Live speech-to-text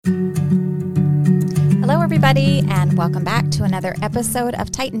everybody, and welcome back to another episode of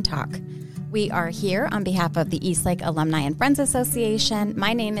Titan Talk. We are here on behalf of the Eastlake Alumni and Friends Association.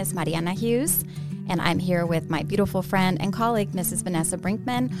 My name is Mariana Hughes, and I'm here with my beautiful friend and colleague, Mrs. Vanessa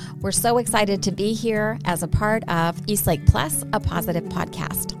Brinkman. We're so excited to be here as a part of Eastlake Plus, a positive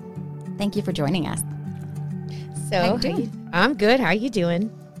podcast. Thank you for joining us. So, I'm good. How are you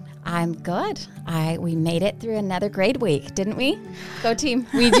doing? I'm good. We made it through another grade week, didn't we? Go team.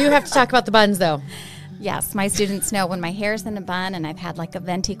 We do have to talk about the buns, though. Yes, my students know when my hair's in a bun and I've had like a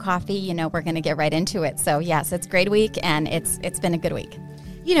venti coffee, you know, we're going to get right into it. So yes, it's grade week and it's been a good week.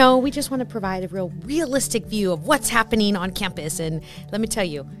 You know, we just want to provide a real realistic view of what's happening on campus. And let me tell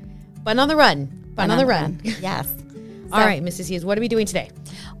you, bun on the run. Bun on the run. Yes. All right, Mrs. Hughes, what are we doing today?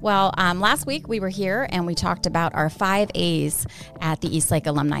 Well, last week we were here and we talked about our 5 A's at the Eastlake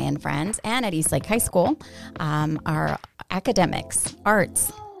Alumni and Friends and at Eastlake High School. Our academics,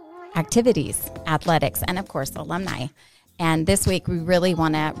 arts, activities, athletics, and of course, alumni. And this week, we really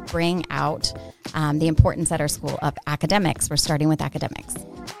want to bring out the importance at our school of academics. We're starting with academics.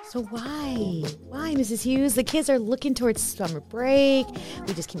 So why? Why, Mrs. Hughes? The kids are looking towards summer break.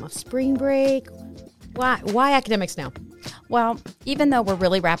 We just came off spring break. Why academics now? Well, even though we're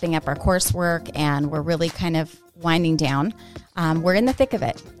really wrapping up our coursework and we're really kind of winding down, we're in the thick of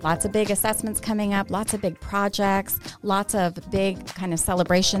it. Lots of big assessments coming up, lots of big projects, lots of big kind of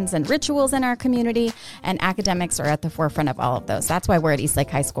celebrations and rituals in our community, and academics are at the forefront of all of those. That's why we're at Eastlake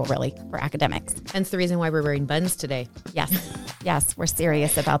High School, really, for academics. Hence the reason why we're wearing buns today. Yes, we're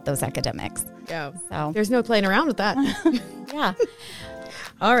serious about those academics. Yeah. So there's no playing around with that. Yeah.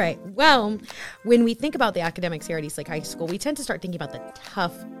 All right. Well, when we think about the academics here at Eastlake High School, we tend to start thinking about the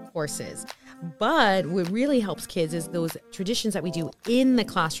tough courses. But what really helps kids is those traditions that we do in the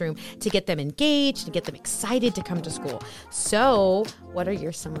classroom to get them engaged, to get them excited to come to school. So what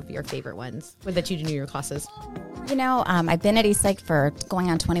are some of your favorite ones that you do in your classes? You know, I've been at Eastlake for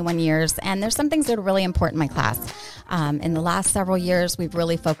going on 21 years, and there's some things that are really important in my class. In the last several years, we've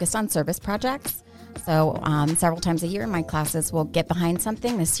really focused on service projects. So several times a year, my classes will get behind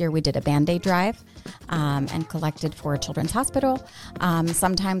something. This year we did a Band-Aid drive and collected for Children's Hospital.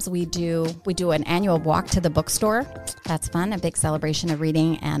 Sometimes we do an annual walk to the bookstore. That's fun, a big celebration of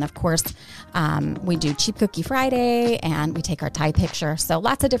reading. And of course, we do Cheap Cookie Friday and we take our tie picture. So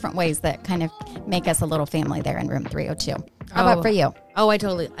lots of different ways that kind of make us a little family there in room 302. How about for you? Oh,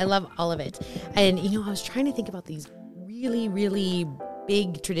 I love all of it. And, you know, I was trying to think about these really, really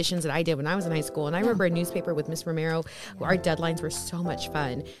big traditions that I did when I was in high school. And I remember a newspaper with Miss Romero, where our deadlines were so much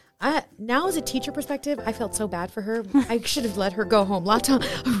fun. Now, as a teacher perspective, I felt so bad for her. I should have let her go home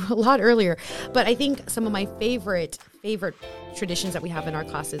a lot earlier. But I think some of my favorite traditions that we have in our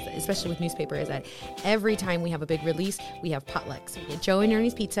classes, especially with newspaper, is that every time we have a big release, we have potlucks. We get Joe and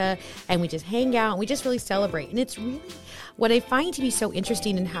Ernie's pizza, and we just hang out, and we just really celebrate. And it's really what I find to be so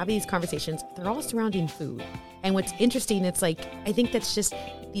interesting in having these conversations. They're all surrounding food. And what's interesting, it's like, I think that's just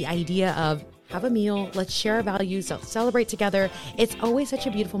the idea of have a meal, let's share our values, let's celebrate together. It's always such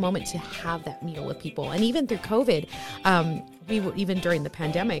a beautiful moment to have that meal with people. And even through COVID, even during the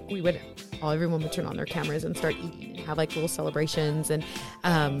pandemic, everyone would turn on their cameras and start eating and have like little celebrations and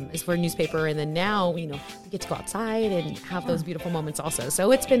it's for a newspaper. And then now, you know, we get to go outside and have those beautiful moments also.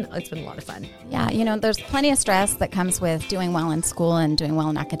 So it's been a lot of fun. Yeah, you know, there's plenty of stress that comes with doing well in school and doing well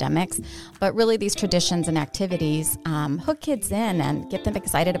in academics, but really these traditions and activities hook kids in and get them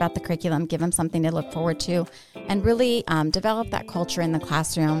excited about the curriculum, give them something to look forward to, and really develop that culture in the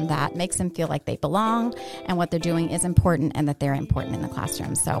classroom that makes them feel like they belong and what they're doing is important and that they're important in the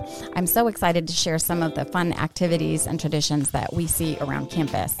classroom. So I'm so excited to share some of the fun activities and traditions that we see around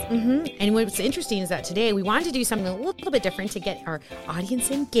campus. Mm-hmm. And what's interesting is that today we wanted to do something a little bit different to get our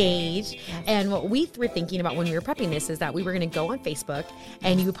audience engaged. And what we were thinking about when we were prepping this is that we were going to go on Facebook,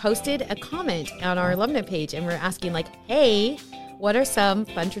 and you posted a comment on our alumni page, and we're asking like, hey, what are some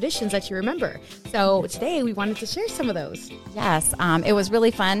fun traditions that you remember? So today we wanted to share some of those. Yes, it was really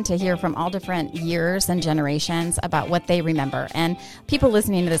fun to hear from all different years and generations about what they remember. And people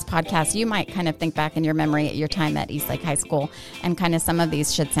listening to this podcast, you might kind of think back in your memory at your time at Eastlake High School, and kind of some of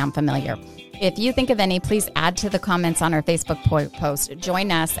these should sound familiar. If you think of any, please add to the comments on our Facebook post.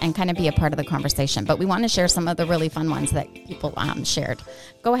 Join us and kind of be a part of the conversation. But we want to share some of the really fun ones that people shared.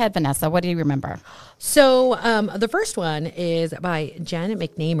 Go ahead, Vanessa. What do you remember? So the first one is by Janet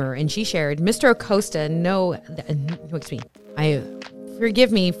McNamer, and she shared, Mr. Acosta,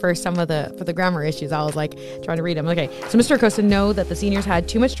 forgive me for some of the grammar issues. I was like trying to read them. Okay, so Mr. Acosta know that the seniors had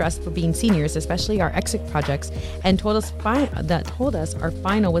too much stress for being seniors, especially our exit projects, and told us our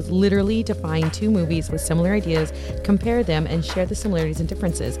final was literally to find 2 movies with similar ideas, compare them, and share the similarities and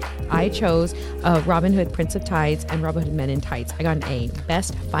differences. I chose Robin Hood, Prince of Tides, and Robin Hood Men in Tights. I got an A.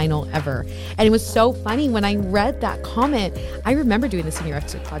 Best final ever. And it was so funny when I read that comment. I remember doing the senior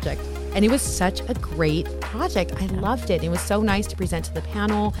exit project, and it was such a great project. I loved it. It was so nice to present to the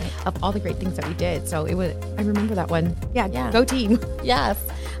panel of all the great things that we did. So I remember that one. Yeah. Go team. Yes.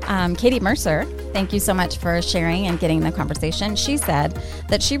 Katie Mercer, thank you so much for sharing and getting the conversation. She said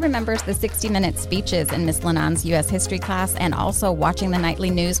that she remembers the 60-minute speeches in Miss Lenon's U.S. history class and also watching the nightly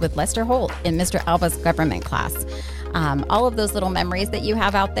news with Lester Holt in Mr. Alba's government class. All of those little memories that you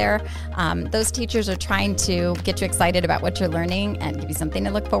have out there, those teachers are trying to get you excited about what you're learning and give you something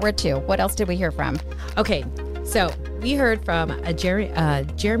to look forward to. What else did we hear from? Okay, so we heard from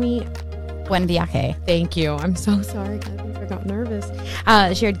Jeremy Buen viaje. Thank you. I'm so sorry. I got nervous.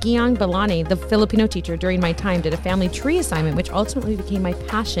 Shared Giang Balane, the Filipino teacher during my time, did a family tree assignment, which ultimately became my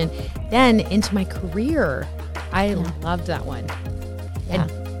passion, then into my career. I loved that one. Yeah.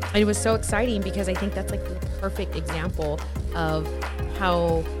 And it was so exciting because I think that's like the perfect example of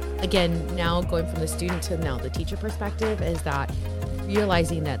how, again, now going from the student to now the teacher perspective, is that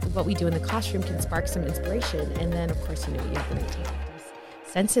realizing that what we do in the classroom can spark some inspiration. And then, of course, you have the 1950s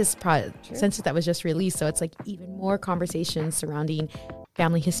census that was just released. So it's like even more conversations surrounding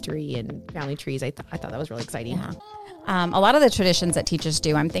family history and family trees. I thought that was really exciting. Yeah. A lot of the traditions that teachers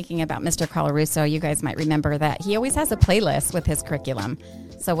do, I'm thinking about Mr. Carl Russo. You guys might remember that he always has a playlist with his curriculum.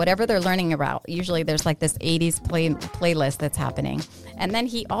 So whatever they're learning about, usually there's like this 80s playlist that's happening. And then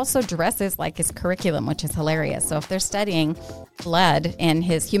he also dresses like his curriculum, which is hilarious. So if they're studying blood in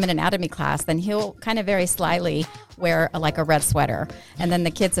his human anatomy class, then he'll kind of very slyly wear like a red sweater. And then the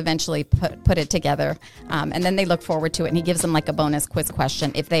kids eventually put it together. And then they look forward to it. And he gives them like a bonus quiz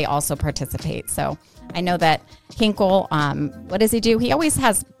question if they also participate. So I know that Hinkle, what does he do? He always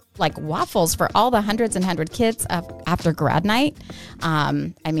has like waffles for all the hundreds and hundred kids after grad night.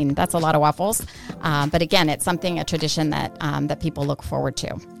 I mean, that's a lot of waffles. But again, it's a tradition that people look forward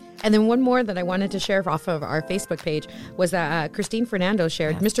to. And then one more that I wanted to share off of our Facebook page was that Christine Fernando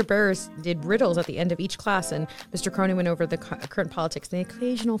shared, yes. Mr. Burrs did riddles at the end of each class, and Mr. Cronin went over the current politics and the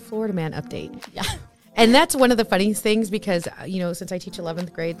occasional Florida man update. Yeah. And that's one of the funniest things because, since I teach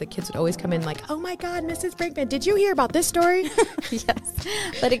 11th grade, the kids would always come in like, oh my God, Mrs. Brinkman, did you hear about this story? Yes.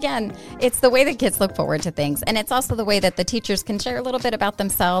 But again, it's the way the kids look forward to things. And it's also the way that the teachers can share a little bit about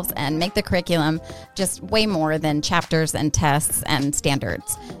themselves and make the curriculum just way more than chapters and tests and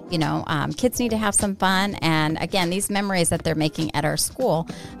standards. Kids need to have some fun. And again, these memories that they're making at our school,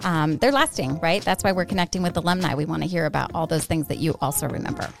 they're lasting, right? That's why we're connecting with alumni. We want to hear about all those things that you also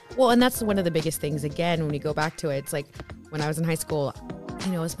remember. Well, and that's one of the biggest things, again, when we go back to it. It's like when I was in high school,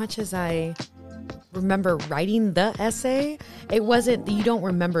 as much as I remember writing the essay, it wasn't, you don't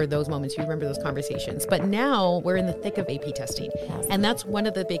remember those moments, you remember those conversations. But now we're in the thick of AP testing. Yes. And that's one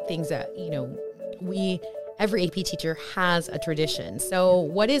of the big things that, every AP teacher has a tradition. So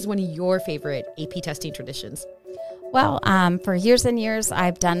what is one of your favorite AP testing traditions? Well, for years and years,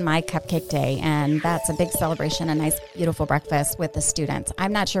 I've done my cupcake day, and that's a big celebration, a nice, beautiful breakfast with the students.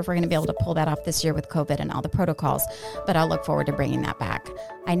 I'm not sure if we're going to be able to pull that off this year with COVID and all the protocols, but I'll look forward to bringing that back.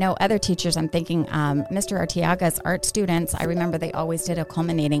 I know other teachers, I'm thinking Mr. Arteaga's art students, I remember they always did a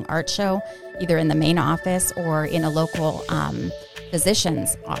culminating art show, either in the main office or in a local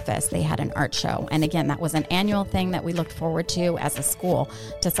physician's office. They had an art show. And again, that was an annual thing that we looked forward to as a school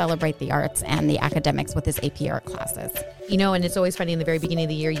to celebrate the arts and the academics with his AP art classes. And it's always funny in the very beginning of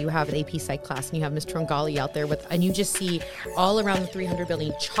the year, you have an AP Psych class and you have Ms. Trongali out there and you just see all around the 300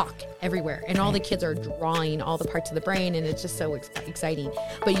 building chalk everywhere. And all the kids are drawing all the parts of the brain, and it's just so exciting.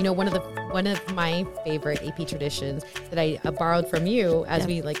 But one of my favorite AP traditions that I borrowed from you as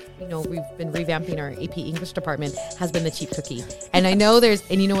we've been revamping our AP English department has been the cheap cookie. And I know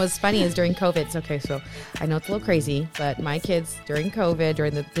what's funny is during COVID, so I know it's a little crazy, but my kids during COVID,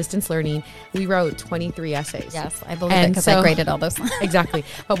 during the distance learning, we wrote 23 essays. Yes, I believe it because I graded all those. Exactly.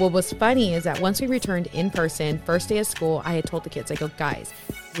 But what was funny is that once we returned in person, first day of school, I had told the kids, I go, guys,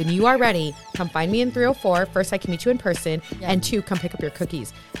 when you are ready, come find me in 304. First, I can meet you in person. Yeah. And 2, come pick up your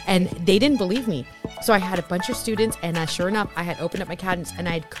cookies. And they didn't believe me. So I had a bunch of students, and sure enough, I had opened up my cabinets, and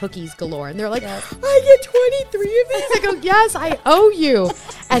I had cookies galore. And they're like, yes. I get 23 of these. I go, yes, I owe you.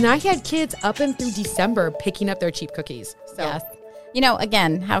 And I had kids up and through December picking up their cheap cookies. So. Yes.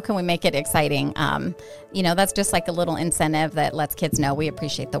 again, how can we make it exciting? That's just like a little incentive that lets kids know we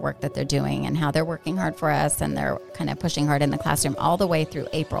appreciate the work that they're doing and how they're working hard for us, and they're kind of pushing hard in the classroom all the way through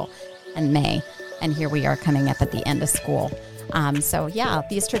April and May. And here we are coming up at the end of school.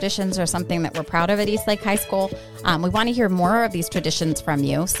 These traditions are something that we're proud of at Eastlake High School. We want to hear more of these traditions from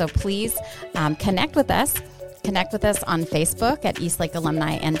you. So please connect with us. Connect with us on Facebook at Eastlake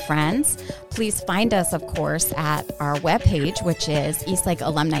Alumni and Friends. Please find us, of course, at our webpage, which is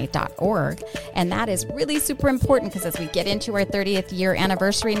eastlakealumni.org. And that is really super important because as we get into our 30th year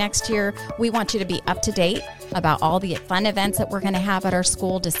anniversary next year, we want you to be up to date about all the fun events that we're going to have at our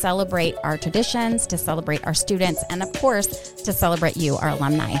school to celebrate our traditions, to celebrate our students, and of course, to celebrate you, our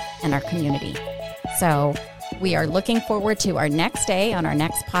alumni, and our community. So we are looking forward to our next day on our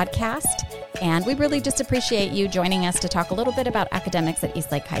next podcast. And we really just appreciate you joining us to talk a little bit about academics at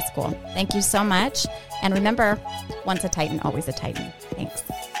Eastlake High School. Thank you so much. And remember, once a Titan, always a Titan. Thanks.